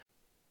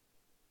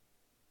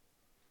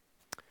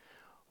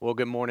Well,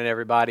 good morning,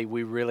 everybody.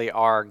 We really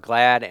are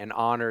glad and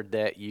honored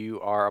that you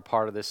are a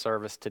part of this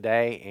service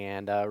today,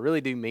 and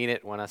really do mean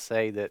it when I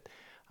say that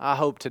I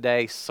hope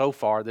today, so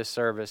far, this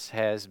service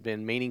has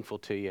been meaningful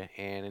to you,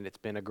 and it's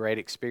been a great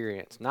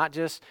experience. Not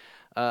just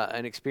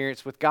an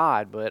experience with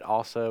God, but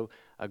also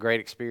a great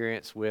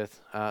experience with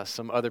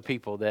some other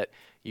people that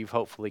you've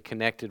hopefully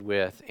connected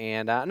with.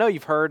 And I know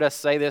you've heard us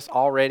say this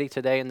already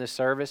today in this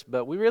service,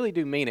 but we really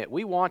do mean it.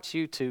 We want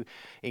you to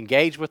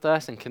engage with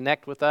us and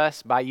connect with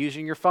us by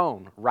using your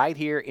phone right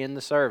here in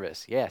the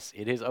service. Yes,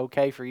 it is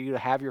okay for you to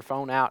have your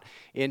phone out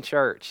in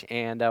church.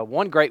 And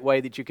one great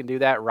way that you can do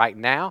that right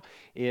now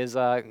is,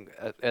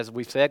 as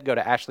we've said, go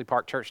to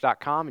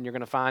ashleyparkchurch.com and you're going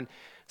to find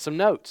some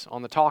notes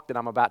on the talk that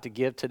I'm about to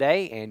give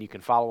today, and you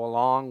can follow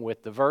along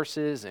with the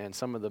verses and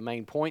some of the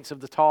main points of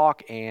the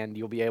talk, and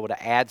you'll be able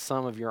to add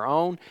some of your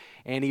own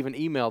and even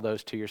email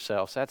those to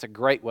yourself. So that's a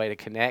great way to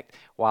connect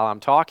while I'm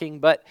talking.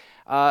 But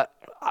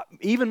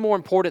even more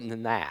important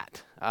than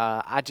that,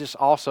 I just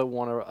also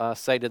want to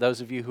say to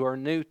those of you who are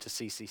new to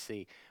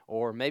CCC,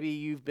 or maybe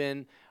you've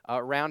been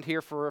around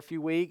here for a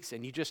few weeks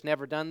and you just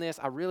never done this,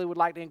 I really would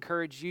like to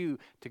encourage you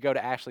to go to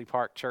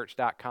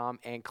ashleyparkchurch.com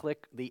and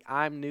click the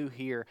I'm New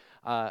Here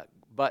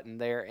button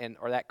there,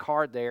 or that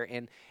card there,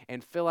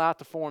 and fill out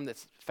the form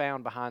that's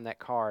found behind that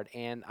card.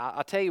 And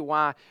I'll tell you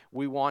why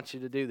we want you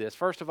to do this.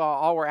 First of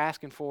all we're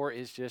asking for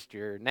is just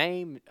your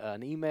name,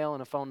 an email,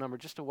 and a phone number,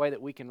 just a way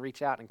that we can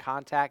reach out and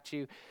contact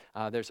you.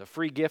 There's a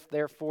free gift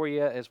there for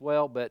you as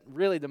well, but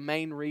really the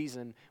main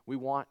reason we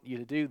want you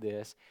to do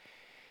this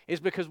is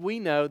because we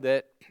know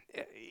that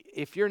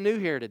if you're new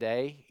here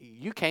today,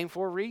 you came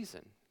for a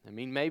reason. I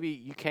mean, maybe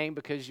you came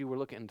because you were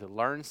looking to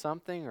learn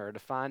something or to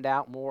find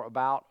out more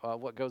about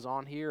what goes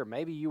on here. Or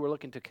maybe you were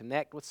looking to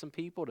connect with some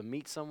people, to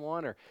meet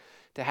someone, or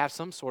to have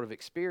some sort of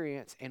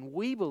experience. And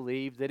we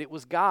believe that it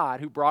was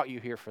God who brought you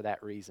here for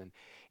that reason.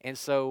 And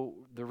so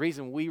the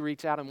reason we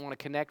reach out and want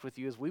to connect with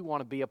you is we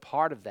want to be a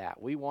part of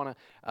that. We want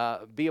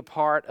to be a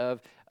part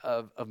of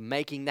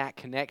making that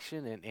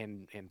connection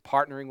and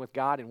partnering with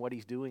God and what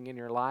He's doing in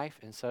your life.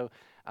 And so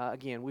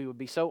again, we would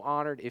be so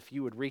honored if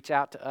you would reach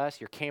out to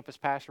us. Your campus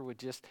pastor would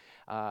just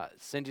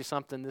send you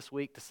something this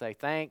week to say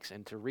thanks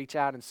and to reach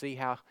out and see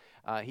how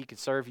he could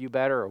serve you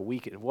better, or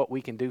what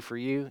we can do for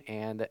you.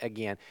 And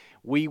again,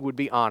 we would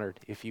be honored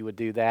if you would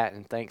do that.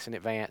 And thanks in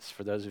advance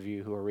for those of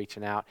you who are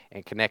reaching out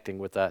and connecting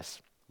with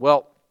us.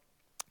 Well,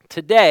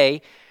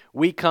 today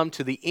we come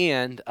to the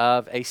end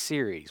of a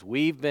series.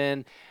 We've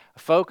been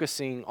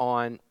focusing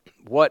on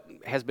what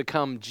has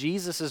become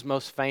Jesus'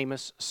 most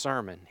famous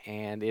sermon,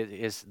 and it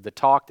is the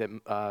talk that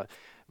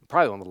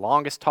probably one of the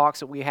longest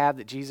talks that we have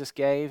that Jesus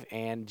gave,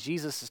 and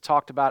Jesus has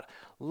talked about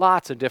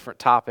lots of different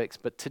topics,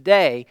 but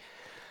today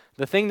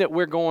the thing that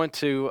we're going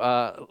to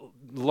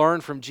learn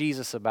from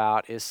Jesus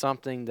about is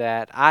something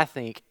that I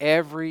think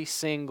every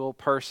single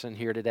person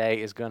here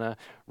today is going to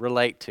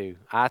relate to.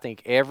 I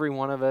think every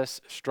one of us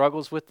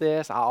struggles with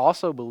this. I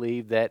also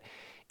believe that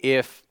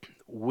if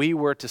we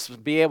were to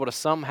be able to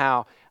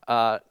somehow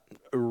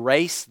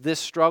erase this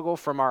struggle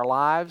from our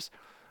lives,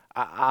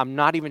 I'm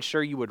not even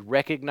sure you would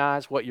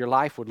recognize what your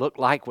life would look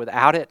like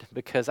without it,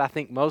 because I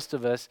think most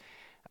of us,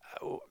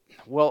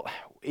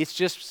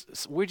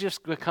 we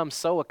just become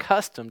so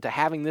accustomed to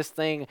having this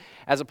thing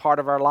as a part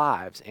of our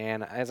lives.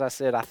 And as I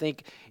said, I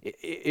think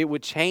it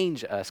would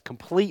change us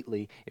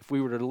completely if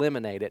we were to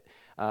eliminate it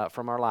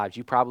from our lives.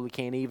 You probably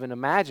can't even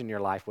imagine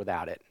your life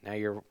without it. Now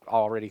you're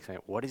already saying,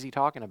 what is he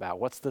talking about?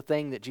 What's the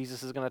thing that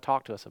Jesus is going to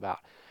talk to us about?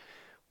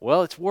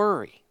 Well, it's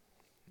worry.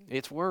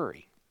 It's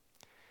worry.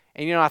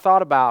 And I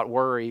thought about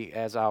worry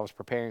as I was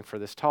preparing for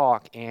this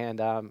talk,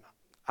 and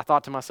I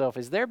thought to myself,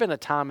 has there been a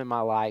time in my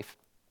life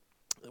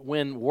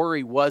when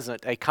worry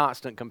wasn't a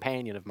constant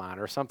companion of mine,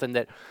 or something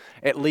that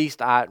at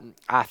least I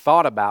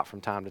thought about from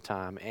time to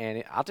time?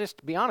 And I'll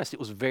just be honest, it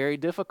was very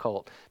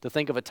difficult to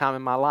think of a time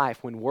in my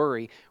life when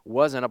worry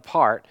wasn't a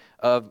part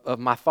of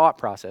my thought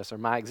process or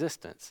my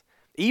existence.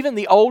 Even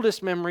the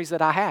oldest memories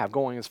that I have,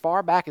 going as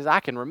far back as I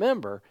can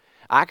remember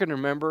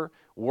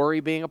worry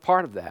being a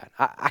part of that.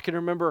 I can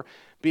remember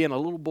being a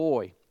little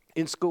boy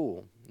in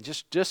school,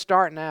 just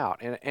starting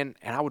out, and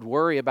I would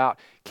worry about,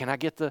 can I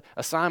get the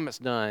assignments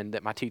done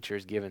that my teacher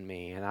has given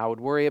me? And I would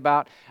worry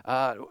about,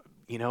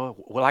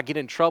 will I get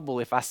in trouble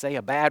if I say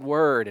a bad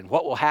word, and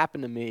what will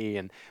happen to me,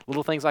 and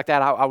little things like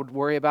that. I would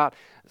worry about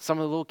some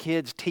of the little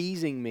kids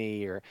teasing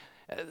me, or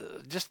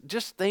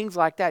just things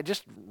like that,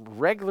 just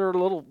regular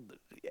little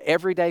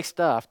everyday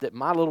stuff that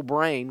my little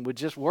brain would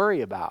just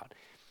worry about.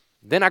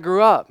 Then I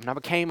grew up and I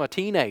became a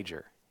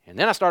teenager, and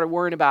then I started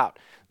worrying about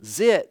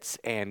zits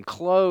and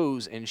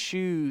clothes and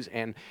shoes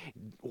and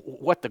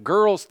what the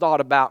girls thought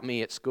about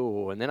me at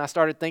school. And then I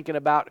started thinking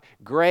about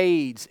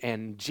grades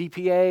and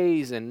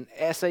GPAs and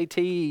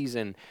SATs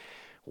and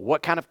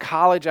what kind of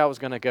college I was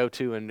going to go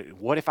to, and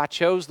what if I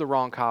chose the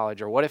wrong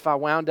college, or what if I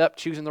wound up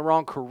choosing the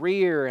wrong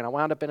career and I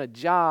wound up in a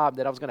job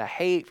that I was going to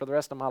hate for the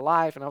rest of my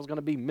life and I was going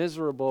to be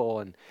miserable.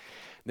 And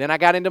Then I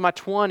got into my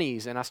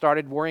 20s and I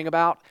started worrying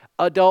about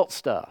adult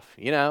stuff,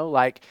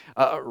 like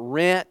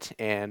rent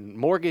and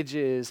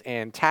mortgages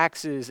and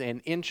taxes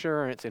and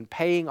insurance and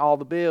paying all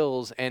the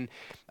bills. And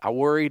I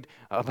worried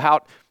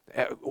about,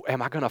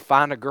 am I going to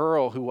find a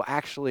girl who will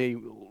actually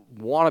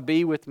want to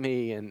be with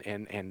me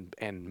and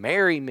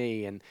marry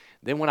me? And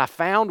then when I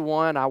found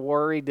one, I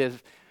worried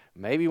if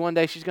maybe one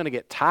day she's going to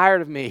get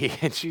tired of me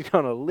and she's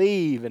going to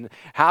leave. And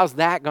how's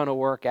that going to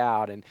work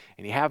out? And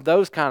you have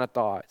those kind of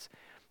thoughts.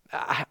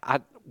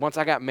 Once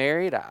I got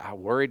married, I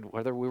worried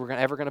whether we were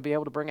ever going to be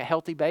able to bring a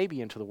healthy baby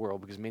into the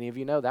world, because many of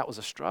you know that was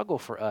a struggle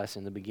for us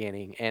in the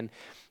beginning. And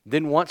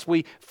then once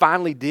we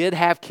finally did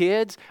have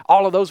kids,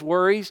 all of those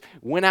worries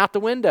went out the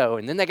window,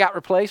 and then they got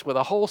replaced with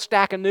a whole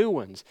stack of new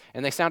ones,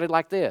 and they sounded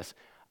like this.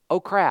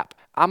 Oh crap,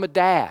 I'm a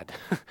dad,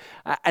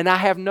 and I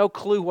have no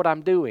clue what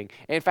I'm doing.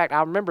 And in fact, I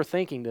remember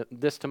thinking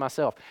this to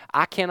myself.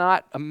 I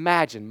cannot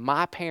imagine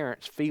my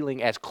parents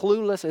feeling as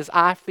clueless as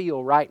I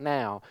feel right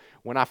now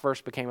when I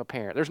first became a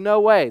parent. There's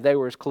no way they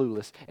were as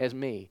clueless as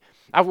me.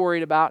 I've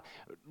worried about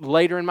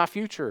later in my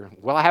future,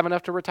 will I have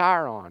enough to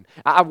retire on?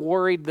 I've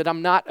worried that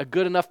I'm not a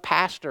good enough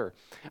pastor.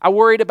 I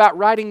worried about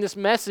writing this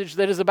message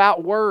that is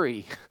about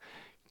worry.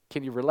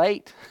 Can you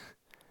relate?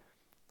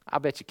 I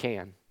bet you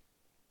can.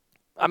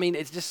 I mean,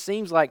 it just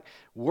seems like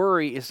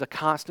worry is a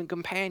constant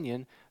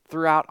companion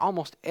throughout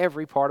almost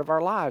every part of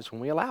our lives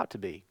when we allow it to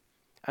be.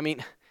 I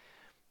mean,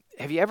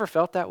 have you ever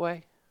felt that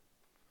way?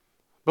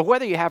 But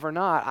whether you have or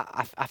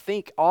not, I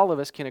think all of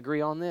us can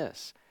agree on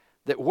this,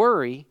 that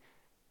worry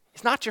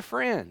is not your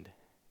friend.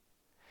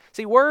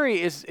 See,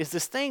 worry is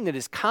this thing that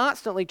is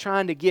constantly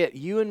trying to get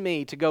you and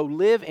me to go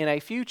live in a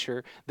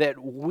future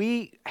that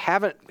we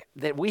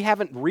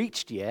haven't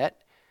reached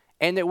yet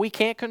and that we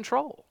can't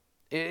control.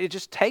 It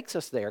just takes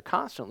us there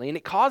constantly, and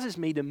it causes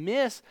me to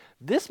miss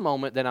this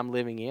moment that I'm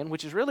living in,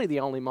 which is really the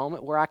only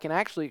moment where I can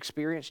actually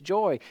experience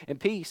joy and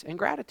peace and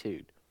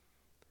gratitude.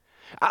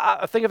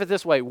 I think of it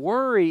this way.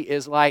 Worry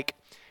is like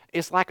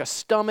a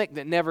stomach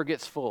that never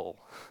gets full.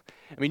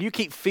 I mean, you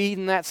keep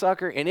feeding that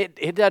sucker, and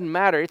it doesn't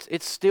matter.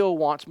 It still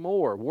wants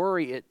more.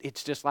 Worry,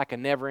 it's just like a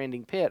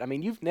never-ending pit. I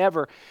mean, you've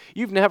never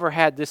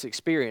had this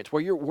experience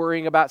where you're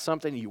worrying about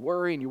something, and you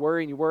worry, and you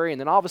worry, and you worry, and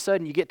then all of a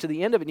sudden you get to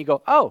the end of it, and you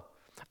go, oh,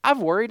 I've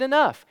worried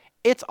enough.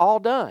 It's all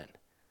done.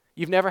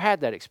 You've never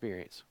had that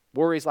experience.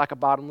 Worry is like a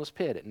bottomless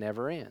pit. It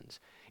never ends.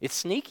 It's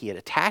sneaky. It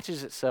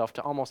attaches itself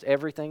to almost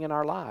everything in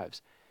our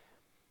lives.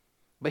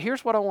 But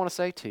here's what I want to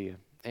say to you,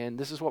 and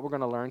this is what we're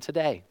going to learn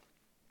today.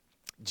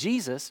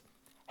 Jesus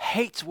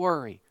hates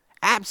worry,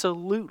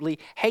 absolutely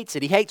hates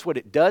it. He hates what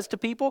it does to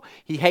people.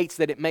 He hates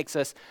that it makes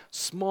us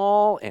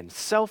small and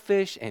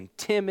selfish and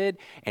timid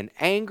and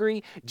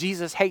angry.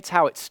 Jesus hates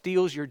how it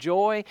steals your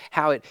joy,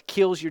 how it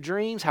kills your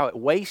dreams, how it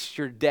wastes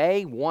your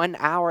day 1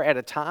 hour at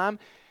a time.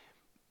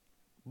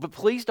 But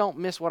please don't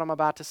miss what I'm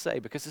about to say,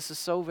 because this is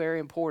so very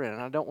important,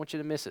 and I don't want you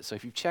to miss it. So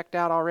if you've checked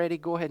out already,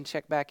 go ahead and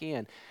check back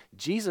in.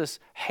 Jesus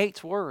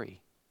hates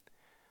worry.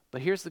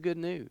 But here's the good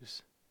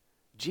news.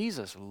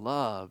 Jesus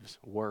loves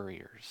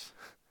worriers.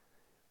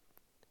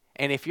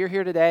 And if you're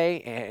here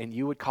today and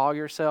you would call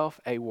yourself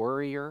a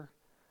worrier,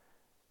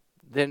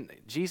 then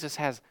Jesus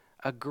has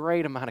a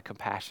great amount of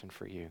compassion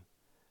for you.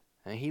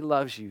 And he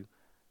loves you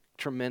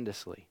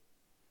tremendously.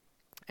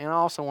 And I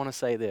also want to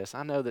say this.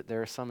 I know that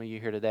there are some of you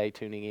here today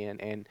tuning in,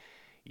 and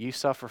you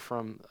suffer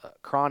from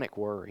chronic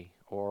worry,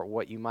 or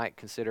what you might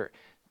consider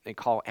and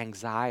call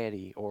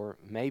anxiety, or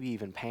maybe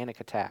even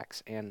panic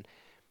attacks. And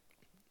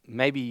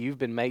maybe you've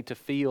been made to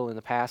feel in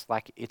the past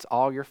like it's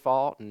all your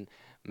fault, and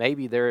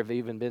maybe there have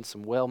even been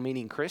some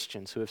well-meaning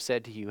Christians who have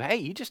said to you, hey,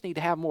 you just need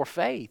to have more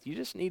faith. You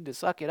just need to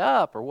suck it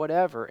up or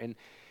whatever.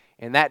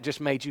 And that just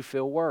made you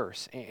feel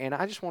worse. And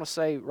I just want to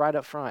say right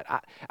up front,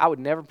 I would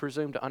never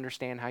presume to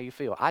understand how you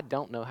feel. I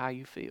don't know how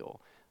you feel.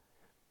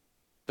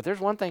 But there's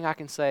one thing I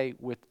can say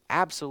with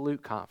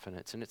absolute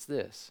confidence, and it's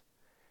this.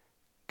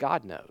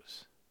 God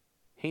knows.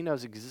 He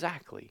knows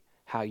exactly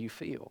how you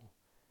feel,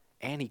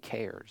 and he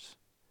cares.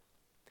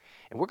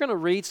 And we're going to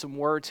read some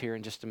words here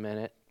in just a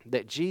minute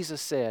that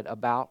Jesus said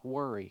about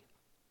worry.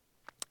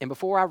 And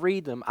before I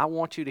read them, I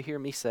want you to hear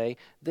me say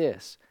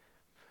this.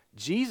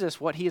 Jesus,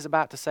 what he is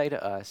about to say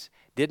to us,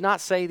 did not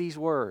say these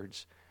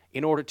words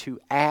in order to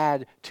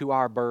add to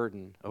our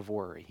burden of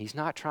worry. He's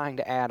not trying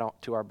to add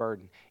to our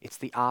burden. It's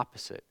the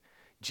opposite.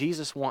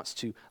 Jesus wants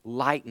to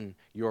lighten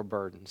your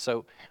burden.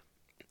 So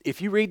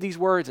if you read these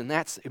words and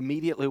that's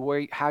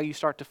immediately how you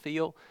start to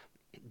feel,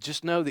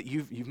 just know that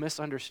you've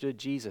misunderstood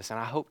Jesus, and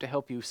I hope to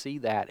help you see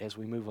that as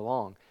we move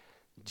along.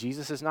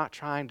 Jesus is not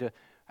trying to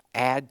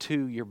add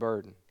to your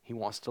burden. He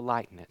wants to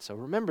lighten it. So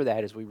remember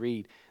that as we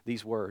read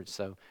these words.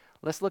 So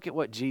let's look at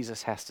what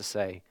Jesus has to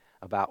say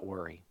about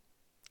worry.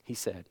 He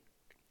said,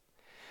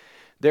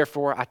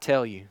 "Therefore I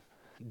tell you,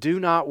 do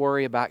not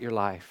worry about your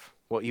life,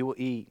 what you will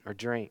eat or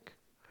drink,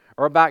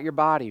 or about your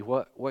body,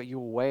 what you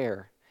will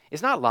wear.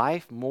 Is not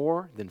life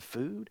more than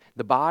food,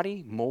 the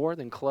body more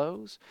than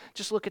clothes?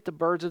 Just look at the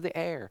birds of the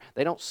air.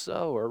 They don't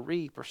sow or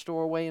reap or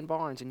store away in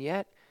barns, and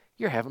yet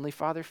your heavenly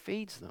Father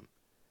feeds them.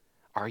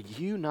 are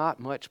you not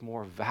much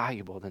more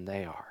valuable than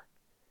they are?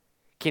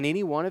 Can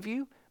any one of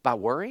you, by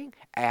worrying,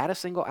 add a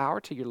single hour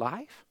to your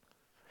life?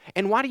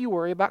 And why do you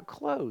worry about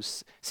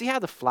clothes? See how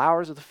the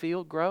flowers of the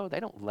field grow? They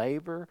don't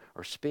labor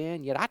or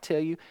spin. Yet I tell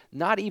you,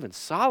 not even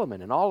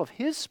Solomon in all of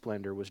his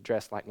splendor was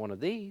dressed like one of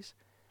these.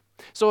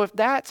 So if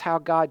that's how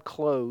God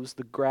clothes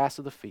the grass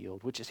of the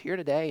field, which is here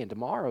today and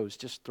tomorrow is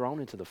just thrown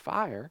into the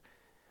fire,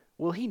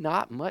 will he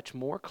not much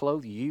more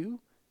clothe you,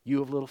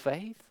 you of little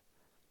faith?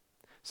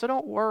 So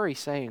don't worry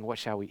saying, what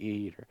shall we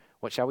eat, or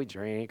what shall we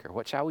drink, or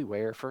what shall we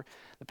wear? For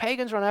the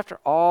pagans run after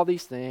all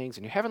these things,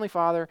 and your heavenly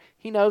Father,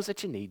 he knows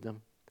that you need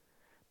them.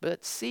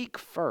 But seek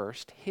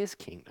first his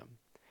kingdom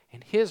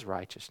and his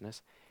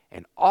righteousness,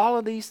 and all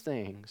of these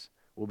things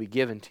will be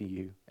given to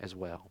you as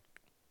well.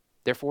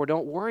 Therefore,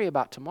 don't worry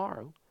about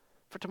tomorrow,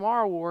 for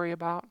tomorrow will worry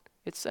about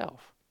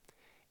itself.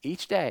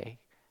 Each day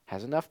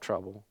has enough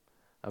trouble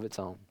of its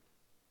own.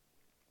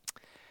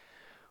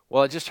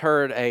 Well, I just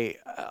heard a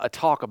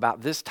talk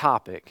about this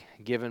topic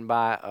given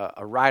by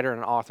a writer and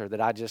an author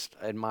that I just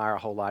admire a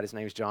whole lot. His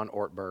name is John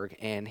Ortberg,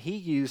 and he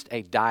used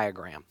a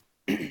diagram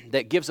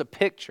that gives a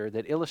picture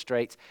that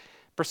illustrates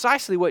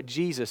precisely what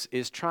Jesus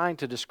is trying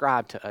to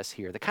describe to us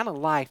here, the kind of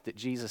life that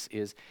Jesus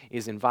is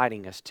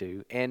inviting us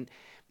to. And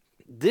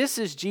this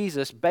is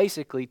Jesus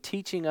basically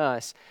teaching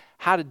us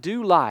how to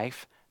do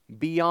life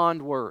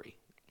beyond worry.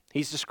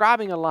 He's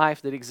describing a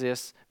life that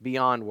exists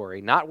beyond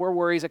worry, not where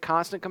worry is a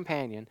constant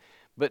companion,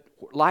 but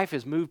life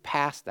has moved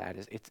past that.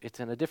 It's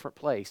in a different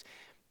place.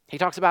 He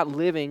talks about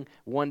living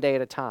one day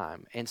at a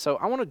time. And so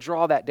I want to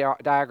draw that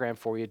diagram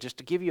for you just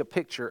to give you a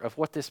picture of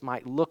what this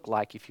might look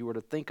like if you were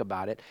to think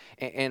about it.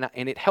 And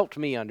it helped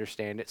me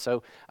understand it.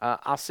 So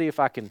I'll see if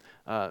I can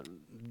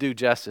do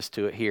justice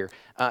to it here.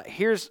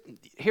 Here's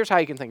how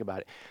you can think about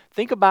it.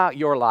 Think about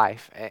your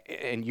life,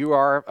 and you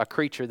are a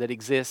creature that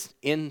exists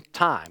in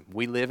time.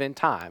 We live in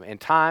time,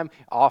 and time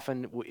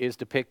often is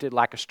depicted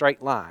like a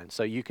straight line.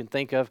 So you can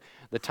think of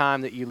the time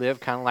that you live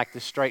kind of like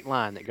this straight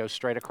line that goes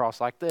straight across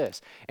like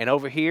this. And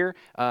over here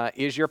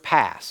is your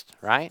past,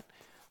 right?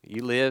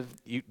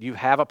 You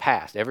have a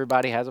past.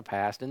 Everybody has a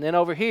past. And then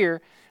over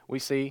here we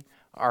see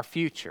our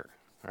future,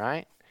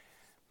 right?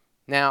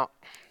 Now,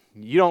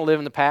 you don't live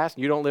in the past,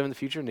 you don't live in the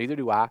future, neither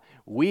do I.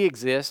 We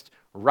exist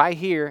right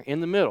here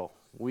in the middle.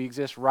 We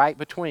exist right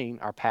between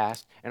our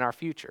past and our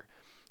future.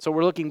 So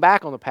we're looking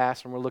back on the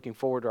past and we're looking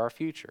forward to our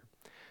future.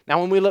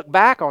 Now, when we look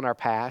back on our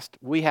past,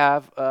 we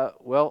have,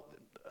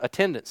 a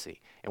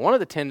tendency. And one of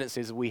the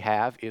tendencies we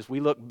have is we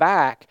look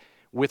back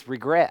with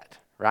regret,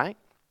 right?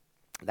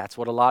 That's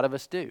what a lot of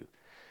us do.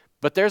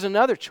 But there's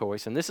another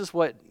choice, and this is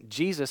what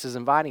Jesus is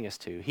inviting us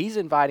to. He's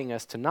inviting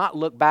us to not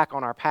look back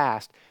on our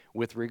past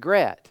with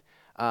regret,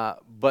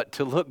 but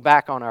to look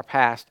back on our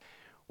past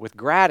with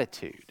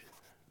gratitude.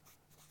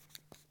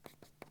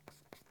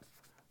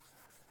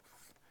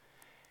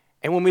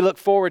 And when we look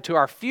forward to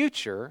our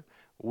future,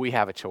 we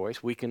have a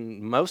choice.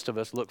 Most of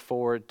us look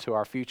forward to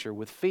our future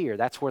with fear.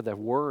 That's where the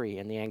worry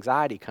and the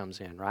anxiety comes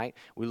in, right?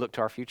 We look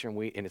to our future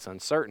and it's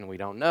uncertain, we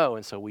don't know,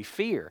 and so we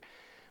fear.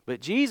 But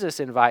Jesus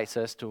invites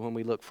us to, when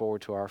we look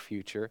forward to our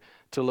future,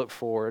 to look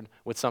forward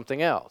with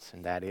something else,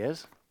 and that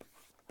is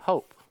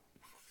hope.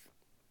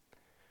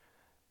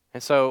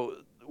 And so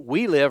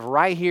we live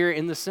right here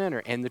in the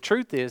center. And the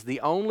truth is,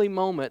 the only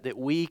moment that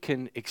we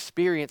can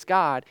experience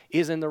God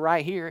is in the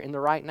right here, in the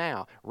right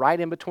now, right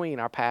in between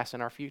our past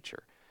and our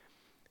future.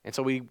 And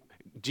so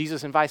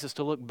Jesus invites us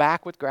to look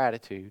back with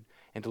gratitude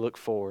and to look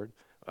forward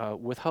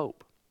with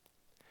hope.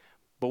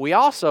 But we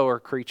also are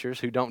creatures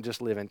who don't just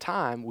live in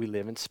time, we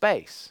live in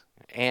space.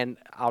 And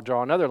I'll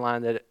draw another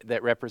line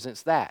that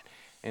represents that.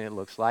 And it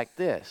looks like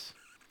this.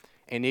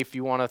 And if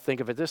you want to think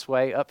of it this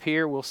way, up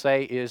here we'll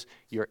say is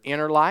your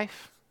inner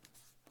life.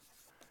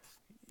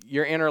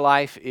 Your inner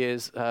life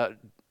is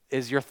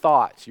your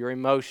thoughts, your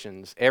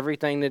emotions,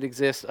 everything that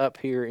exists up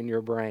here in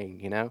your brain,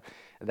 you know.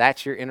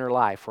 That's your inner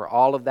life where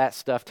all of that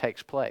stuff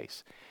takes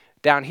place.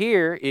 Down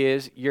here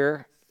is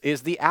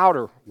the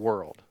outer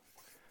world.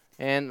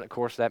 And of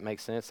course that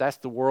makes sense. That's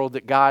the world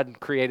that God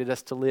created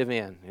us to live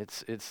in.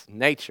 It's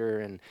nature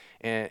and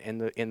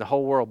in the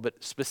whole world,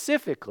 but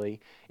specifically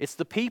it's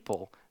the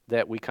people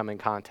that we come in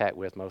contact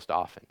with most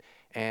often.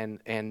 And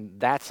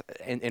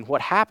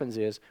what happens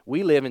is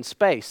we live in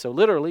space. So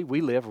literally we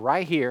live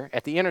right here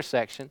at the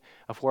intersection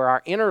of where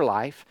our inner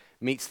life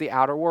meets the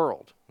outer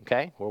world,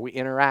 okay? Where we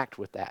interact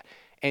with that.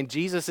 And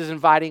Jesus is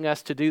inviting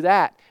us to do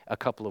that a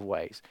couple of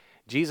ways.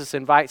 Jesus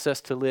invites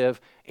us to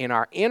live in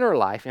our inner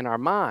life, in our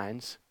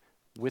minds,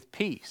 with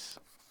peace.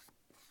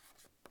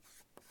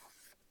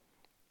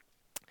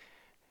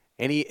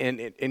 And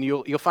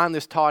you'll find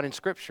this taught in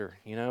Scripture.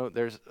 You know,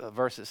 there's a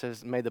verse that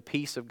says, "May the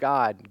peace of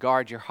God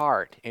guard your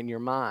heart and your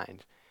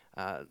mind."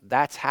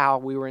 That's how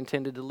we were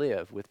intended to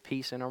live, with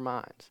peace in our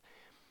minds.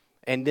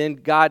 And then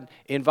God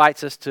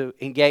invites us to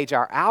engage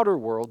our outer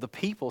world, the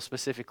people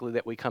specifically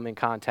that we come in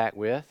contact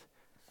with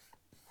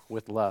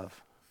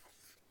love.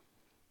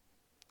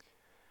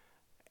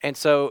 And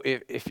so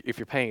if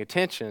you're paying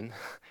attention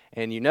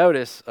and you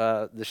notice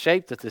the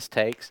shape that this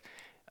takes,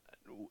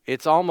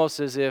 it's almost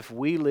as if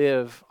we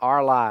live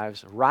our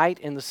lives right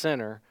in the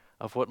center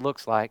of what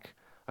looks like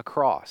a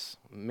cross.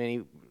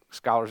 Many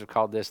scholars have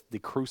called this the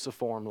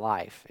cruciform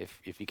life,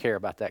 if you care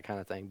about that kind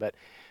of thing. But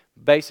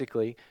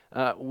basically,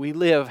 we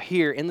live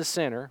here in the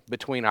center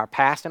between our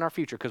past and our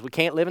future, because we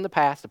can't live in the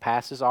past. The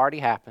past has already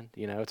happened.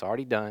 It's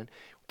already done.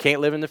 We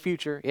can't live in the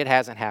future. It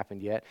hasn't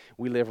happened yet.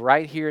 We live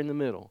right here in the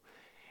middle.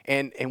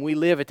 And we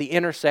live at the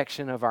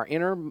intersection of our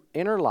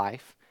inner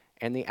life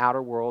and the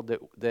outer world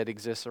that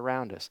exists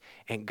around us.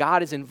 And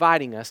God is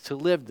inviting us to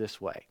live this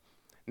way.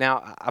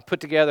 Now, I put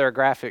together a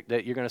graphic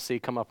that you're going to see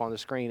come up on the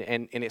screen,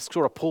 and it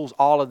sort of pulls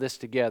all of this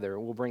together.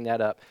 We'll bring that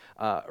up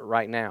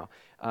right now.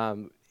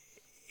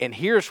 And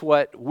here's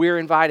what we're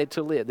invited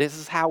to live. This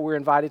is how we're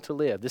invited to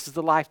live. This is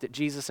the life that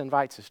Jesus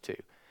invites us to.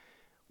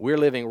 We're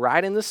living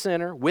right in the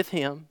center with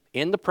Him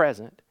in the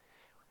present.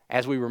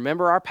 As we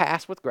remember our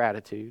past with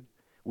gratitude,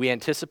 we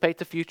anticipate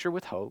the future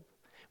with hope.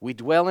 We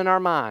dwell in our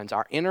minds,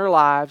 our inner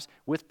lives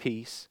with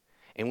peace,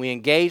 and we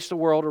engage the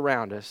world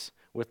around us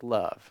with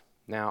love.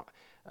 Now,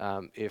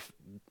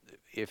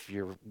 if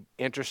you're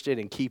interested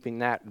in keeping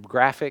that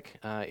graphic,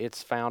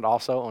 it's found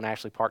also on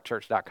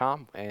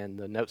ashleyparkchurch.com and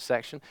the notes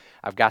section.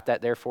 I've got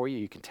that there for you.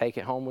 You can take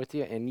it home with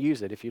you and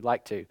use it if you'd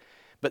like to.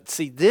 But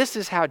see, this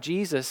is how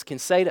Jesus can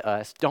say to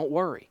us, don't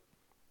worry.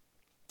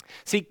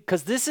 See,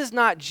 because this is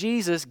not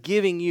Jesus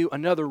giving you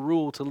another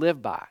rule to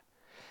live by.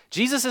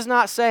 Jesus is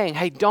not saying,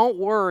 hey, don't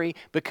worry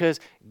because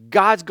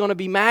God's going to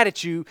be mad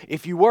at you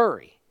if you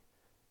worry.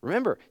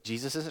 Remember,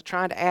 Jesus isn't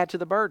trying to add to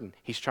the burden.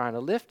 He's trying to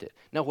lift it.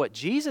 No, what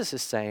Jesus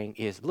is saying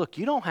is, look,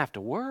 you don't have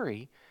to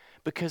worry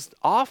because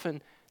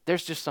often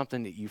there's just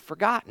something that you've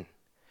forgotten.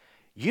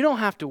 You don't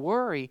have to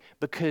worry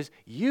because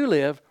you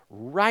live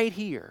right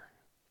here.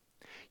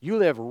 You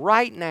live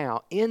right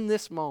now in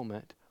this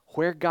moment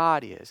where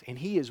God is, and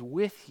He is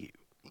with you.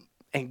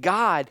 And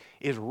God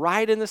is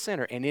right in the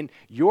center. And in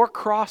your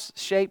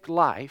cross-shaped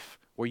life,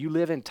 where you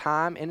live in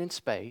time and in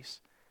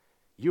space,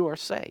 you are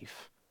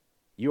safe.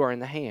 You are in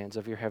the hands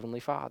of your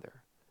Heavenly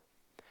Father.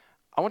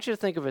 I want you to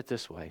think of it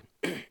this way.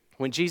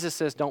 When Jesus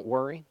says, don't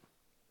worry,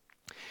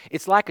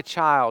 it's like a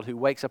child who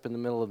wakes up in the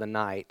middle of the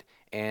night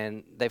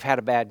and they've had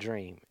a bad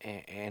dream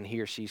and he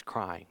or she's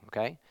crying,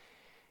 okay?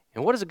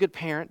 And what does a good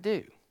parent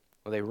do?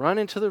 Well, they run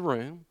into the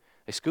room,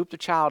 they scoop the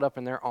child up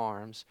in their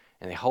arms,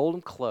 and they hold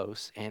him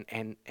close, and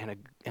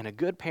a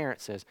good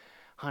parent says,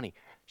 honey,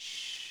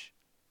 shh,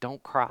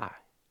 don't cry.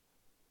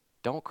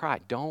 Don't cry.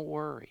 Don't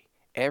worry.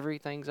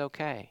 Everything's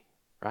okay,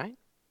 right?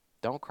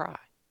 Don't cry.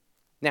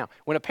 Now,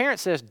 when a parent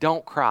says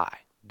don't cry,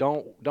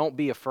 don't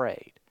be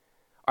afraid,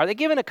 are they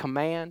giving a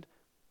command?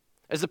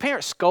 Is the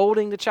parent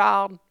scolding the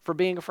child for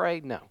being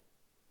afraid? No.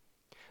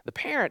 The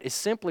parent is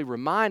simply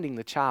reminding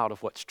the child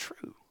of what's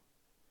true.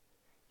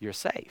 You're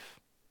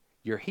safe.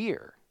 You're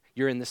here.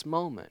 You're in this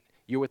moment.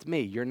 You're with me.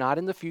 You're not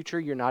in the future.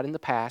 You're not in the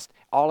past.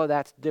 All of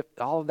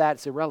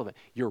that's irrelevant.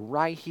 You're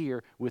right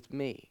here with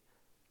me.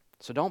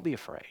 So don't be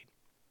afraid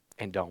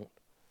and don't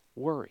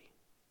worry.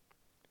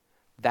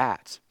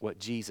 That's what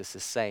Jesus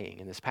is saying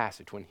in this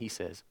passage when He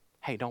says,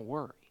 hey, don't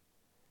worry.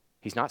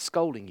 He's not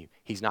scolding you.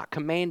 He's not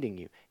commanding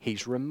you.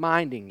 He's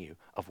reminding you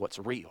of what's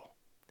real.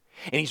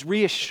 And He's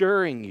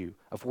reassuring you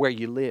of where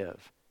you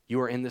live.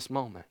 You are in this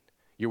moment.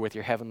 You're with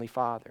your Heavenly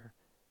Father,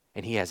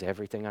 and He has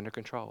everything under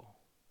control.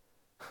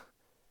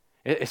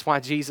 It's why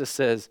Jesus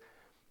says,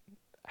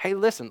 hey,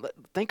 listen,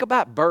 think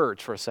about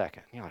birds for a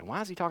second. You're like,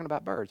 why is He talking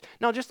about birds?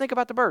 No, just think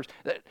about the birds.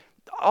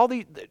 All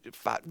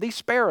these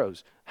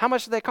sparrows, how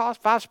much do they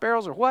cost? 5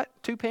 sparrows or what?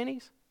 2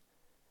 pennies?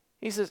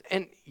 He says,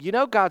 and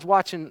God's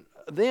watching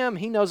them.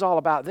 He knows all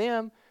about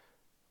them.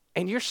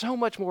 And you're so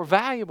much more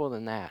valuable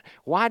than that.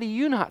 Why do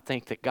you not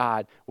think that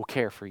God will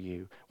care for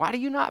you? Why do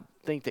you not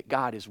think that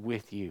God is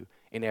with you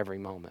in every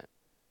moment?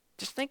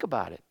 Just think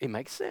about it. It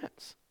makes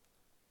sense.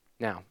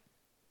 Now,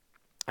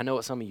 I know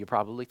what some of you are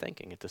probably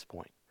thinking at this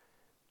point.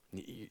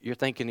 You're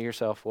thinking to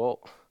yourself, well,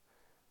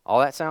 all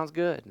that sounds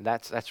good.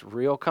 That's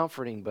real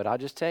comforting, but I'll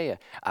just tell you,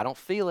 I don't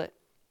feel it.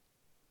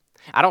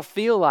 I don't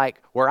feel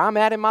like where I'm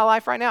at in my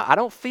life right now, I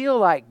don't feel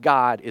like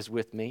God is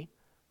with me.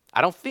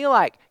 I don't feel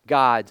like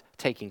God's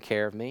taking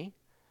care of me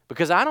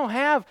because I don't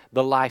have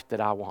the life that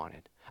I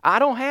wanted. I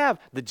don't have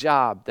the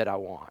job that I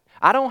want.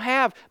 I don't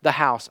have the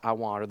house I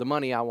want or the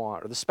money I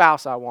want or the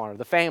spouse I want or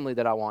the family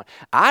that I want.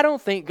 I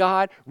don't think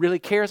God really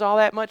cares all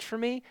that much for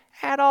me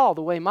at all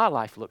the way my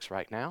life looks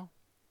right now.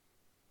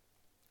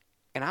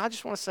 And I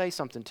just want to say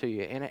something to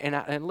you.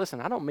 And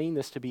listen, I don't mean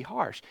this to be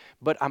harsh,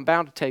 but I'm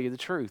bound to tell you the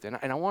truth. And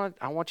I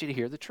want you to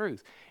hear the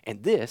truth.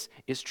 And this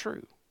is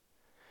true.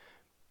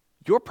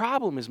 Your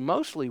problem is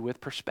mostly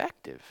with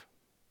perspective.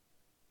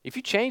 If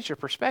you change your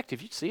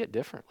perspective, you'd see it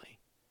differently.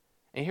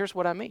 And here's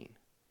what I mean.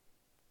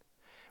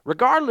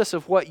 Regardless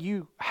of what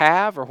you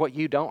have or what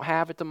you don't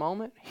have at the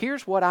moment,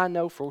 here's what I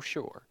know for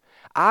sure.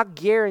 I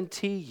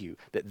guarantee you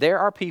that there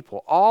are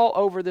people all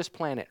over this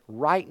planet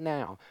right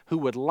now who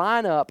would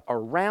line up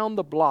around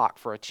the block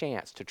for a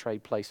chance to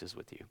trade places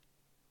with you.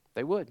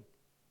 They would.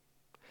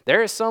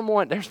 There's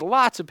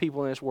lots of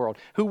people in this world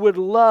who would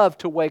love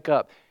to wake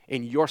up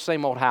in your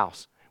same old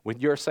house with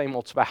your same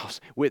old spouse,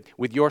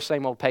 with your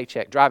same old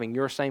paycheck, driving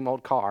your same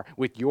old car,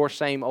 with your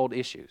same old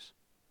issues.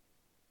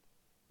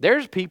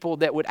 There's people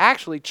that would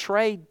actually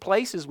trade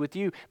places with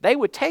you. They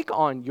would take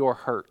on your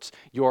hurts,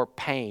 your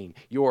pain,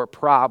 your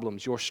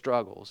problems, your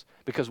struggles,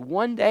 because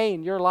one day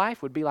in your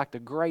life would be like the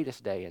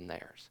greatest day in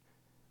theirs.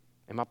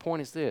 And my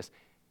point is this: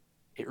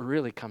 it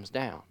really comes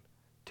down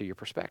to your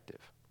perspective.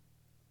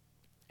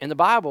 And the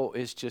Bible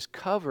is just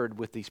covered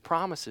with these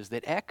promises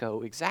that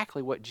echo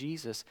exactly what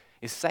Jesus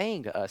is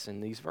saying to us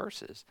in these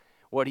verses,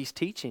 what he's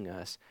teaching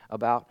us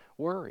about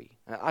worry.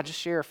 I'll just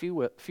share a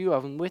few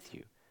of them with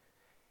you.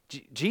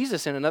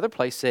 Jesus in another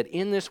place said,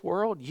 "In this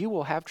world you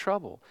will have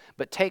trouble,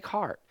 but take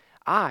heart.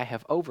 I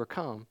have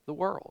overcome the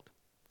world."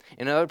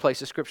 In another place,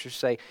 the scriptures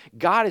say,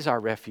 "God is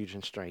our refuge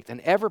and strength, an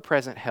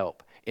ever-present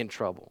help in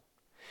trouble.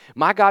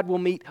 My God will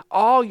meet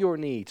all your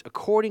needs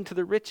according to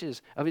the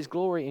riches of his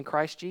glory in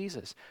Christ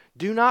Jesus.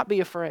 Do not be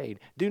afraid.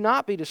 Do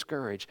not be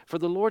discouraged, for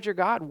the Lord your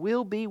God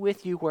will be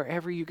with you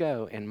wherever you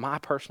go." And my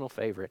personal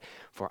favorite,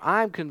 "For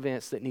I am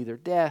convinced that neither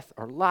death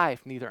or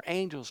life, neither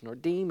angels nor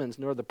demons,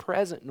 nor the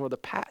present nor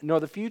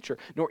the future,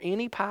 nor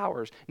any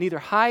powers, neither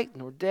height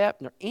nor depth,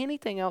 nor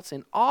anything else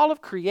in all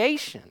of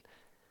creation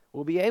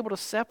will be able to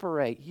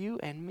separate you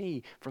and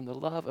me from the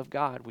love of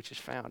God which is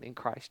found in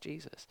Christ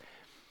Jesus."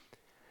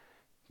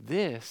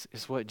 This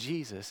is what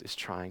Jesus is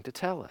trying to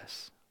tell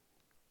us.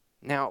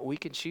 Now, we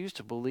can choose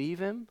to believe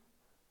him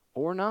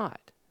or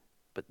not,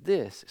 but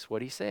this is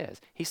what he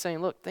says. He's saying,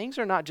 look, things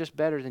are not just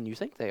better than you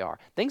think they are.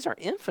 Things are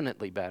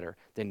infinitely better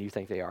than you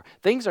think they are.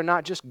 Things are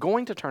not just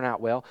going to turn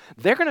out well.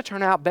 They're going to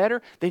turn out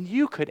better than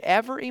you could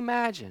ever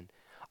imagine.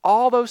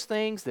 All those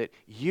things that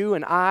you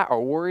and I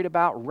are worried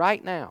about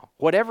right now,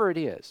 whatever it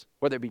is,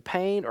 whether it be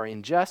pain or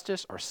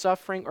injustice or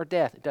suffering or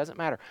death, it doesn't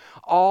matter.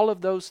 All of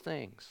those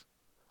things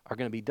are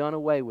going to be done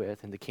away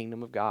with in the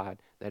kingdom of God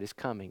that is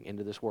coming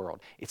into this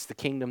world. It's the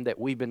kingdom that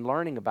we've been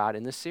learning about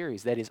in this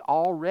series that is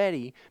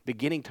already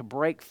beginning to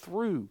break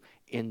through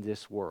in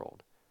this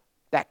world.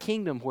 That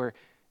kingdom where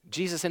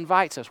Jesus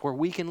invites us, where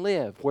we can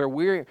live, where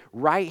we're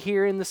right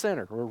here in the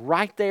center. We're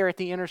right there at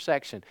the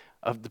intersection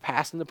of the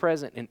past and the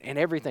present and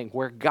everything,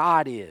 where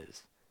God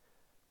is.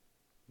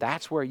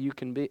 That's where you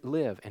can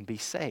live and be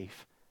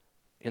safe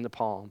in the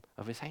palm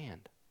of his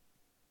hand.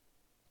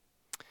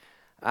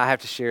 I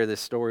have to share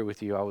this story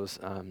with you. I was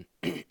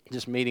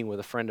just meeting with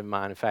a friend of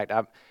mine. In fact,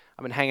 I've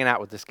been hanging out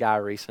with this guy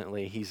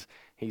recently.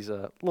 He's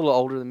a little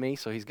older than me,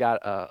 so he's got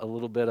a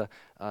little bit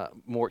of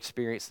more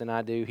experience than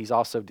I do. He's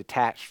also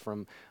detached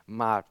from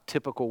my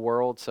typical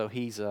world, so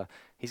he's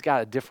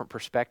got a different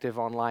perspective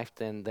on life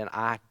than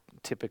I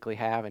typically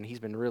have, and he's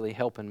been really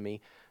helping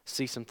me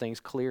see some things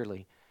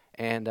clearly.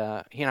 And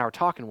he and I were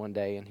talking one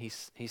day, and he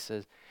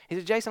said,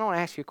 "Jason, I want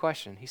to ask you a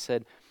question." He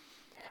said,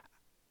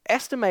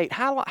 "Estimate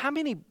how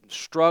many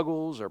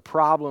struggles or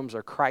problems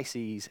or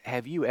crises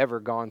have you ever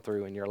gone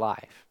through in your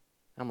life?"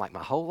 I'm like,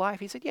 "My whole life?"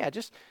 He said, "Yeah,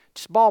 just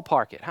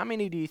ballpark it. How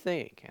many do you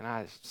think?" And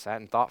I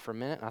sat and thought for a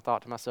minute, and I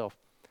thought to myself,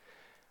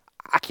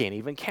 I can't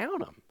even count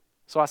them.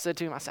 So I said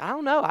to him, I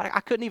don't know. I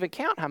couldn't even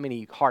count how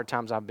many hard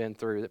times I've been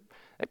through.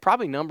 They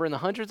probably number in the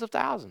hundreds of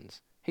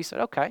thousands. He said,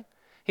 "Okay."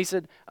 He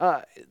said,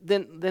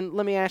 then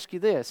let me ask you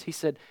this. He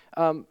said,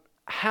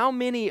 how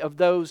many of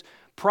those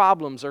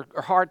problems or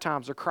hard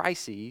times or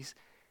crises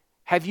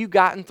have you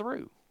gotten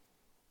through?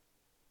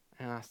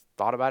 And I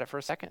thought about it for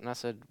a second, and I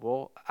said,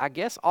 "Well, I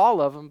guess all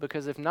of them,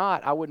 because if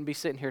not, I wouldn't be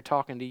sitting here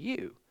talking to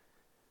you."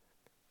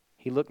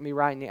 He looked me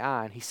right in the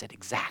eye, and he said,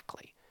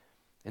 "Exactly."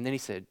 And then he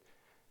said,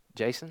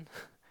 "Jason,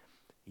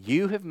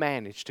 you have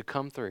managed to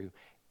come through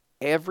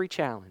every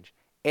challenge,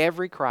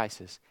 every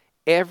crisis,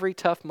 every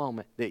tough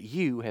moment that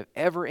you have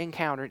ever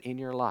encountered in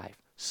your life.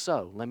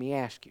 So let me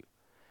ask you,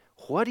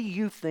 what do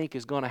you think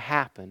is going to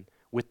happen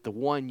with the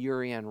one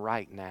you're in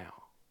right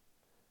now?"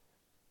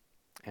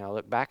 And I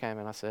looked back at him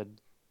and I said,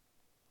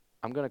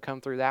 "I'm going to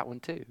come through that one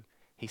too."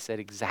 He said,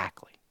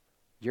 "Exactly.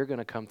 You're going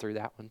to come through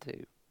that one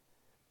too."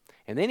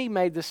 And then he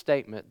made this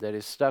statement that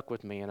has stuck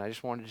with me, and I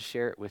just wanted to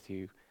share it with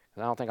you,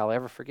 because I don't think I'll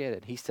ever forget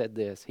it. He said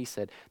this. He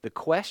said, "The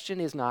question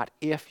is not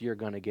if you're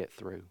going to get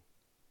through.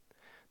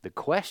 The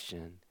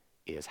question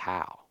is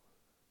how."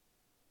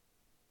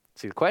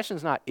 See, the question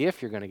is not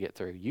if you're going to get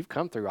through. You've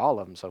come through all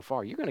of them so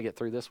far. You're going to get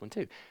through this one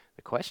too.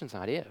 The question's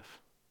not if,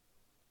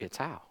 it's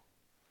how.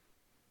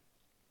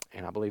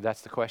 And I believe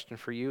that's the question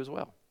for you as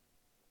well.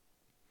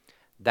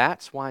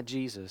 That's why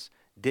Jesus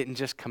didn't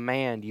just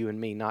command you and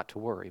me not to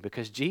worry,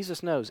 because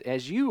Jesus knows,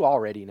 as you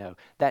already know,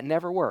 that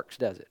never works,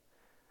 does it?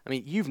 I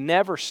mean, you've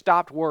never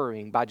stopped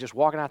worrying by just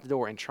walking out the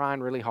door and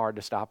trying really hard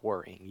to stop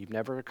worrying. You've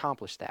never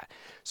accomplished that.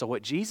 So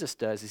what Jesus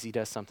does is he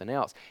does something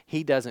else.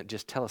 He doesn't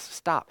just tell us to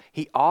stop.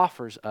 He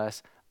offers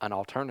us an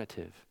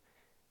alternative.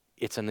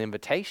 It's an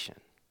invitation.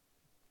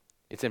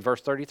 It's in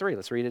verse 33.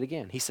 Let's read it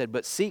again. He said,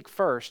 "But seek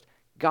first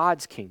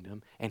God's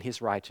kingdom and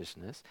his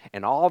righteousness,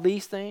 and all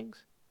these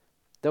things,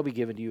 they'll be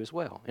given to you as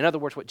well." In other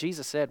words, what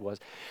Jesus said was,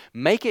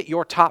 make it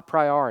your top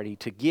priority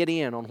to get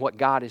in on what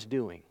God is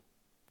doing.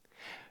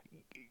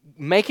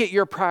 Make it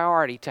your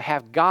priority to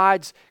have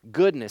God's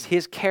goodness,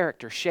 his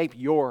character, shape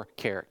your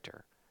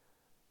character.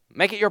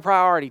 Make it your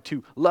priority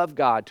to love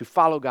God, to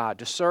follow God,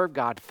 to serve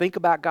God, to think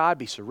about God,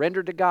 be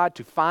surrendered to God,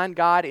 to find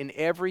God in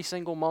every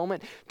single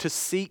moment, to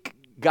seek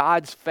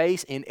God's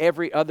face in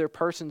every other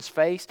person's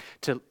face,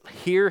 to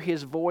hear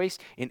His voice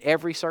in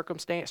every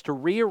circumstance, to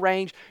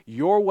rearrange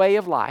your way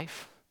of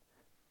life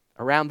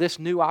around this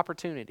new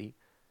opportunity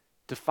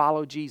to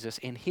follow Jesus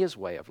in His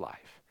way of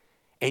life.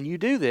 And you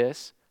do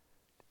this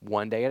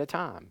one day at a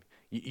time.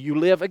 You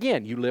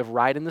live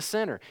right in the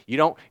center. You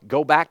don't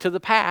go back to the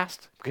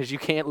past because you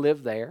can't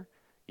live there.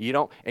 You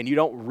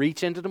don't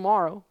reach into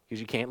tomorrow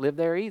because you can't live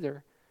there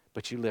either.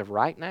 But you live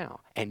right now.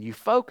 And you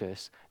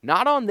focus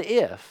not on the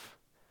if,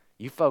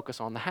 you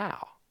focus on the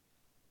how.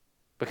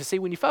 Because see,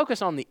 when you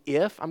focus on the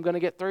if I'm going to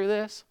get through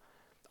this,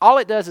 all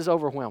it does is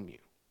overwhelm you.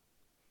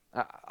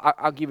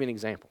 I'll give you an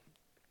example.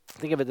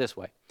 Think of it this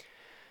way.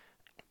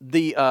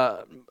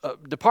 The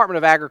Department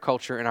of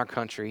Agriculture in our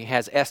country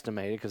has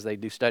estimated, because they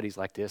do studies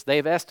like this,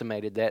 they've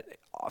estimated that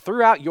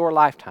throughout your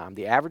lifetime,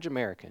 the average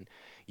American,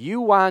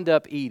 you wind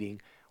up eating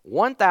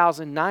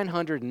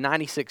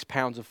 1,996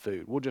 pounds of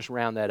food. We'll just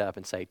round that up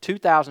and say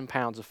 2,000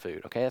 pounds of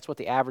food. Okay, that's what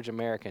the average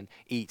American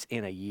eats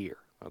in a year.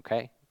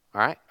 Okay,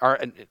 all right,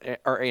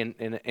 or in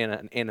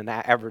an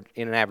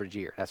average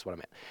year. That's what I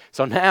meant.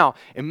 So now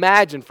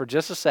imagine for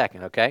just a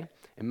second. Okay,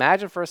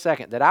 imagine for a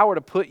second that I were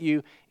to put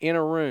you in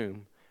a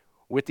room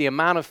with the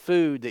amount of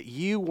food that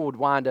you would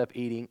wind up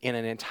eating in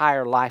an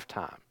entire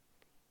lifetime.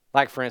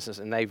 Like, for instance,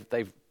 and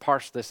they've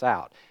parsed this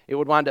out, it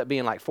would wind up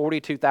being like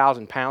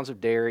 42,000 pounds of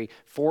dairy,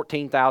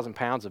 14,000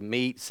 pounds of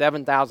meat,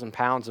 7,000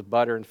 pounds of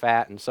butter and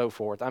fat, and so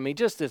forth. I mean,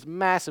 just this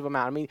massive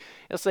amount. I mean,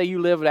 let's say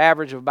you live an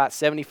average of about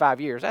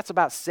 75 years. That's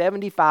about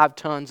 75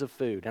 tons of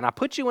food. And I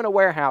put you in a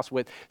warehouse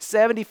with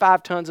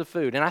 75 tons of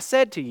food, and I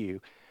said to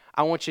you,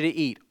 I want you to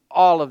eat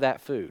all of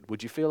that food.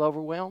 Would you feel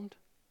overwhelmed?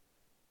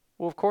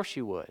 Well, of course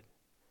you would.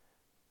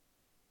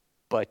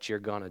 But you're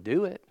going to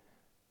do it.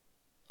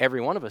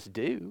 Every one of us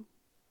do.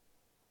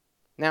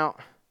 Now,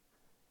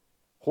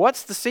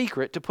 what's the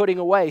secret to putting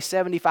away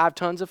 75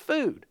 tons of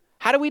food?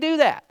 How do we do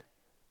that?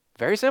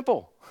 Very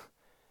simple.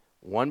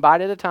 One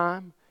bite at a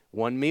time,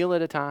 one meal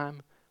at a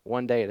time,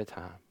 one day at a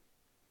time.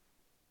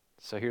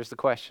 So here's the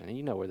question, and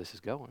you know where this is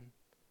going.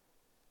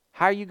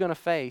 How are you going to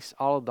face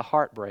all of the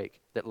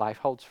heartbreak that life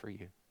holds for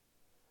you?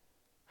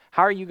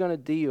 How are you going to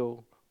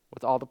deal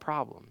with all the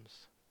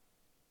problems?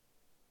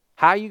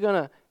 How are you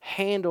going to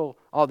handle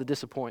all the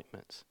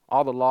disappointments,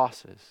 all the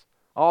losses,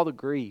 all the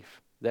grief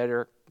that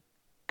are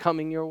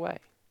coming your way?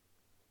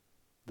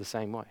 The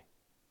same way.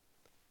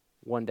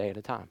 One day at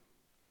a time.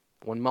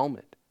 One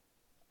moment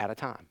at a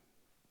time.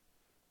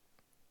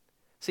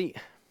 See,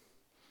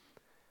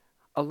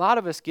 a lot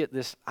of us get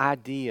this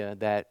idea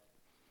that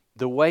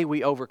the way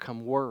we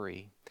overcome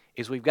worry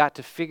is we've got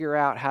to figure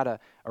out how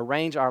to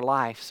arrange our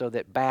life so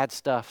that bad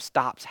stuff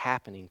stops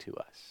happening to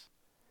us.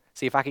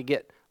 See, if I could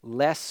get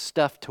less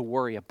stuff to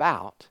worry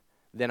about,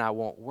 then I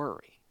won't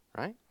worry,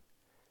 right?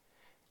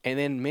 And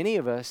then many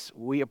of us,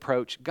 we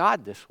approach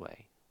God this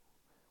way.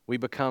 We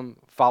become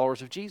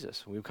followers of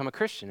Jesus. We become a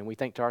Christian, and we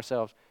think to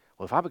ourselves,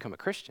 well, if I become a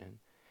Christian,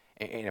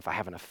 and if I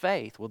have enough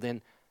faith, well,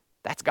 then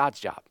that's God's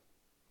job.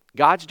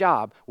 God's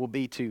job will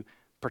be to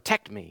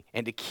protect me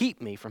and to keep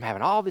me from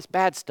having all this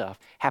bad stuff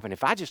happen.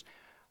 If I just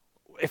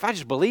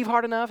believe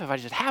hard enough, if I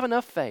just have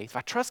enough faith, if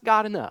I trust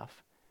God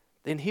enough,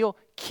 then He'll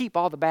keep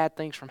all the bad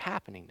things from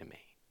happening to me.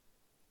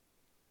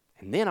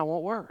 And then I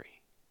won't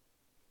worry.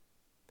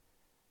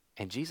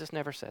 And Jesus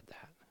never said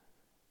that.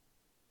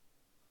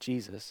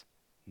 Jesus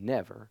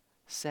never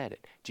said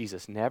it.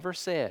 Jesus never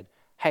said,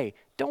 hey,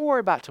 don't worry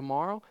about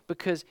tomorrow,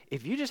 because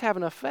if you just have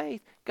enough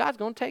faith, God's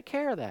going to take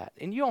care of that,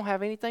 and you don't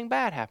have anything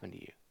bad happen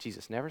to you.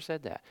 Jesus never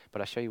said that.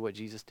 But I'll show you what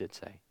Jesus did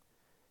say.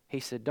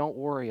 He said, don't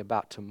worry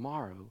about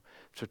tomorrow,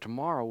 so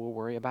tomorrow will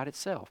worry about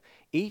itself.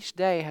 Each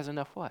day has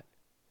enough what?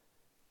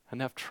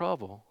 Enough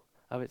trouble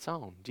of its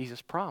own.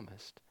 Jesus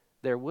promised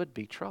there would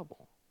be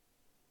trouble.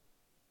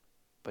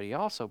 But He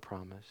also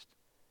promised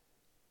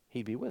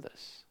He'd be with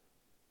us.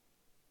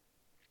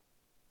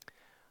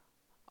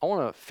 I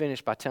want to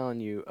finish by telling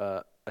you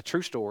a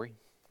true story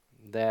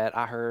that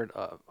I heard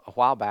a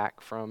while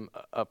back from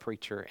a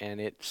preacher,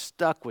 and it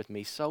stuck with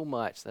me so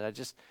much that I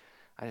just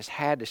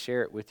had to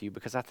share it with you,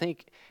 because I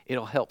think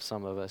it'll help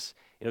some of us.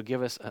 It'll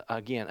give us,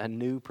 again, a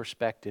new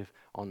perspective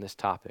on this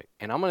topic.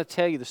 And I'm going to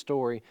tell you the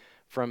story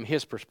from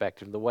his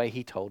perspective, the way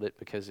he told it,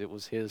 because it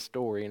was his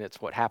story and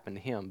it's what happened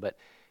to him. But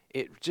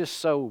it just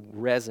so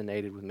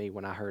resonated with me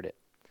when I heard it.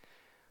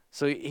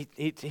 So he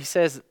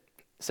says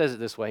it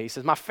this way. He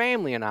says, my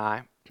family and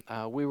I,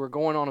 we were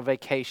going on a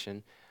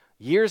vacation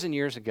years and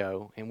years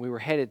ago, and we were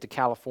headed to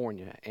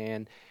California.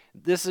 And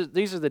these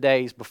are the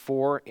days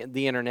before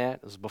the internet.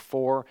 It was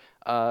before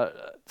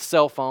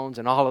cell phones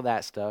and all of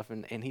that stuff.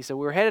 And he said,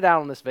 we were headed out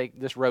on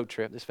this road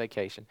trip, this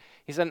vacation.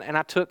 He said, and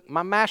I took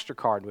my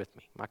MasterCard with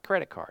me, my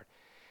credit card.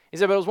 He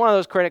said, but it was one of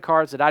those credit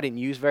cards that I didn't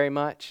use very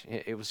much.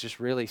 It was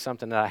just really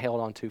something that I held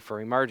on to for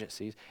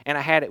emergencies, and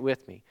I had it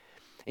with me.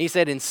 He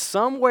said, and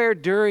somewhere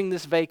during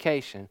this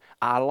vacation,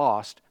 I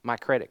lost my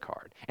credit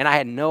card. And I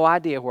had no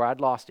idea where I'd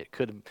lost it.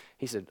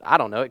 He said, I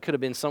don't know. It could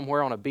have been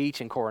somewhere on a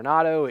beach in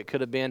Coronado. It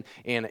could have been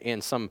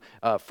in some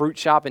fruit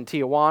shop in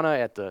Tijuana,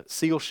 at the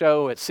seal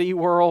show at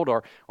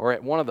SeaWorld, or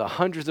at one of the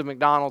hundreds of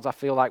McDonald's I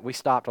feel like we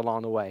stopped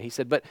along the way. He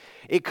said, but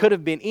it could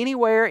have been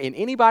anywhere in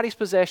anybody's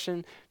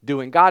possession,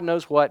 doing God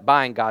knows what,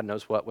 buying God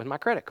knows what with my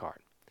credit card.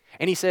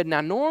 And he said,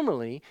 now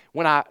normally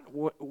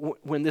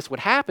when this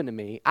would happen to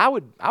me, I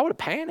would have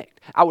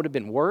panicked. I would have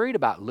been worried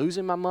about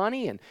losing my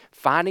money and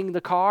finding the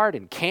card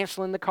and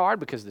canceling the card,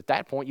 because at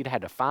that point you'd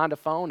had to find a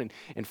phone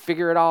and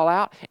figure it all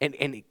out.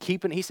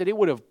 He said it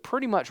would have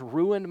pretty much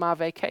ruined my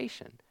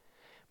vacation.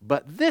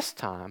 But this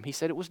time, he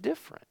said it was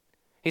different.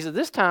 He said,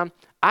 this time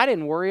I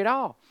didn't worry at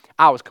all.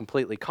 I was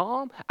completely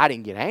calm. I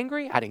didn't get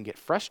angry. I didn't get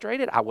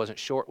frustrated. I wasn't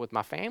short with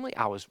my family.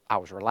 I was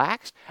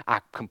relaxed. I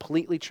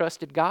completely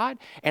trusted God,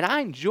 and I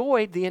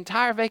enjoyed the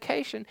entire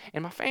vacation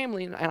and my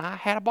family, and I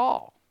had a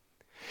ball.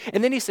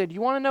 And then he said, you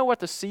want to know what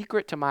the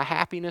secret to my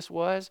happiness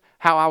was?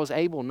 How I was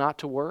able not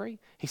to worry?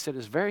 He said,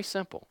 it's very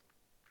simple.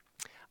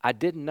 I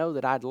didn't know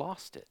that I'd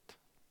lost it.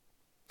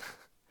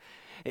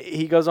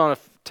 He goes on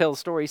to tell the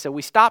story. He said,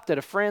 we stopped at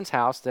a friend's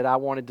house that I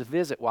wanted to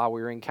visit while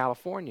we were in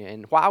California.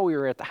 And while we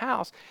were at the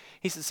house,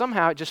 he said,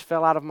 somehow it just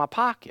fell out of my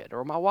pocket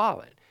or my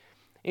wallet.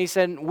 And he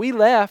said, we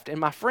left, and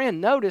my friend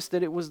noticed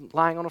that it was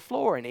lying on the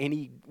floor, and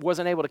he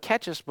wasn't able to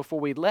catch us before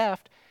we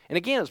left. And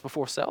again, it was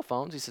before cell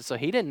phones. He said, so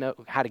he didn't know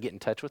how to get in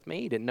touch with me.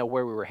 He didn't know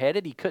where we were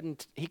headed. He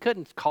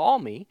couldn't call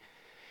me.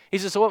 He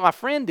said, so what my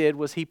friend did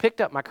was he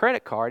picked up my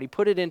credit card, he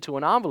put it into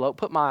an envelope,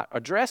 put my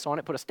address on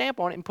it, put a stamp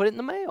on it, and put it in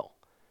the mail.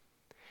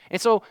 And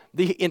so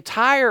the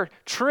entire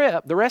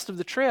trip, the rest of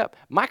the trip,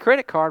 my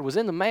credit card was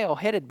in the mail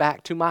headed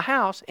back to my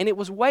house, and it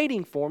was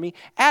waiting for me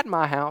at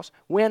my house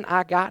when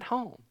I got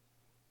home.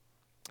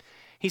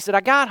 He said,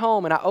 I got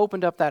home and I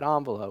opened up that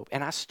envelope,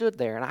 and I stood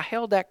there and I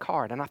held that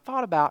card, and I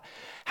thought about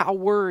how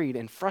worried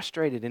and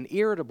frustrated and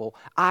irritable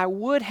I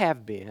would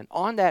have been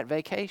on that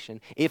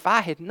vacation if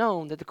I had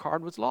known that the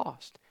card was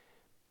lost.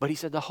 But he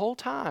said, the whole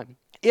time,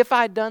 if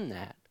I'd done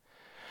that,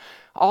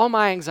 all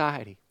my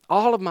anxiety,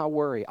 all of my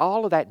worry,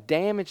 all of that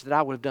damage that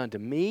I would have done to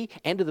me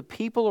and to the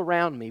people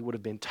around me would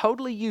have been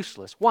totally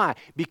useless. Why?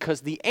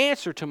 Because the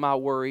answer to my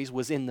worries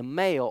was in the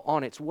mail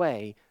on its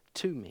way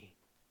to me.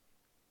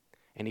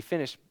 And he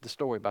finished the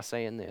story by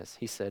saying this.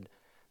 He said,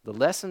 the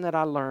lesson that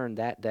I learned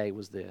that day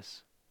was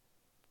this: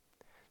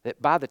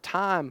 that by the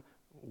time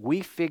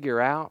we figure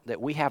out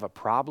that we have a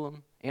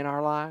problem in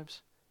our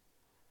lives,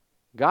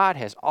 God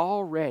has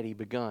already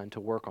begun to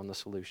work on the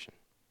solution.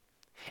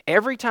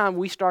 Every time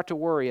we start to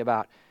worry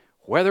about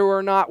whether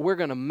or not we're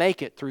going to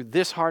make it through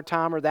this hard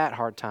time or that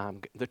hard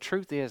time, the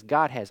truth is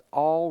God has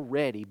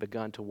already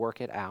begun to work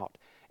it out,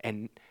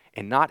 and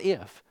not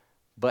if,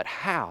 but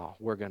how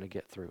we're going to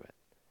get through it.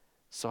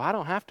 So I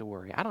don't have to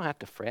worry. I don't have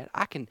to fret.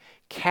 I can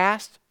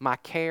cast my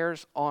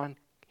cares on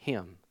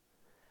Him,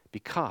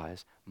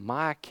 because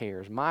my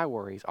cares, my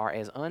worries are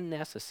as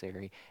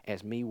unnecessary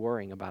as me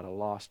worrying about a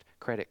lost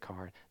credit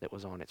card that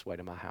was on its way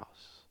to my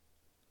house.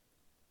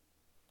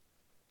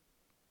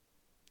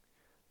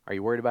 Are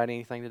you worried about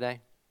anything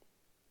today?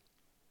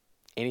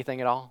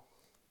 Anything at all?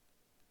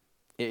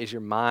 Is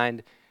your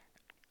mind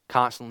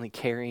constantly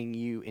carrying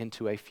you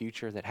into a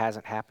future that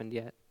hasn't happened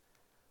yet?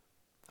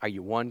 Are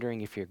you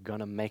wondering if you're going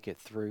to make it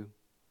through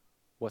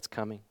what's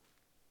coming?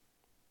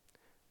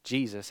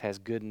 Jesus has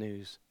good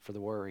news for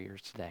the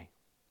worriers today.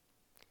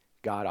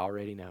 God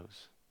already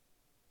knows.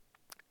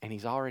 And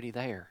He's already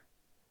there.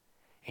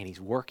 And He's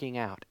working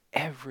out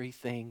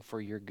everything for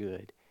your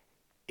good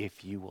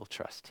if you will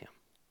trust Him.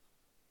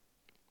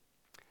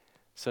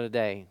 So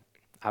today,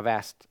 I've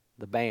asked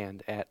the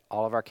band at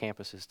all of our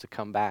campuses to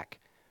come back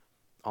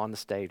on the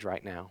stage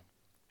right now.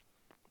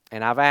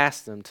 And I've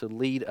asked them to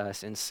lead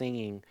us in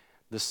singing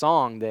the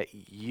song that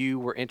you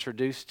were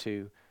introduced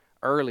to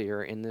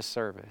earlier in this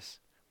service.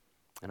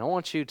 And I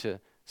want you to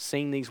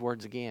sing these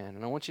words again.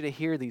 And I want you to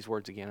hear these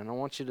words again. And I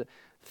want you to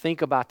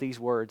think about these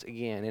words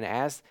again. And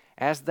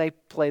as they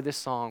play this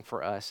song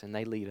for us and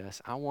they lead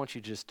us, I want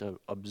you just to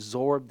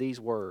absorb these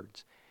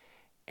words.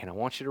 And I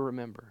want you to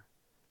remember,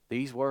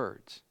 these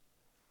words,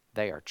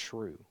 they are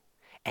true.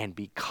 And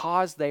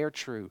because they are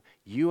true,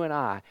 you and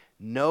I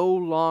no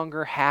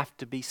longer have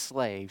to be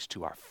slaves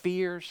to our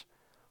fears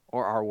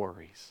or our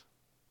worries.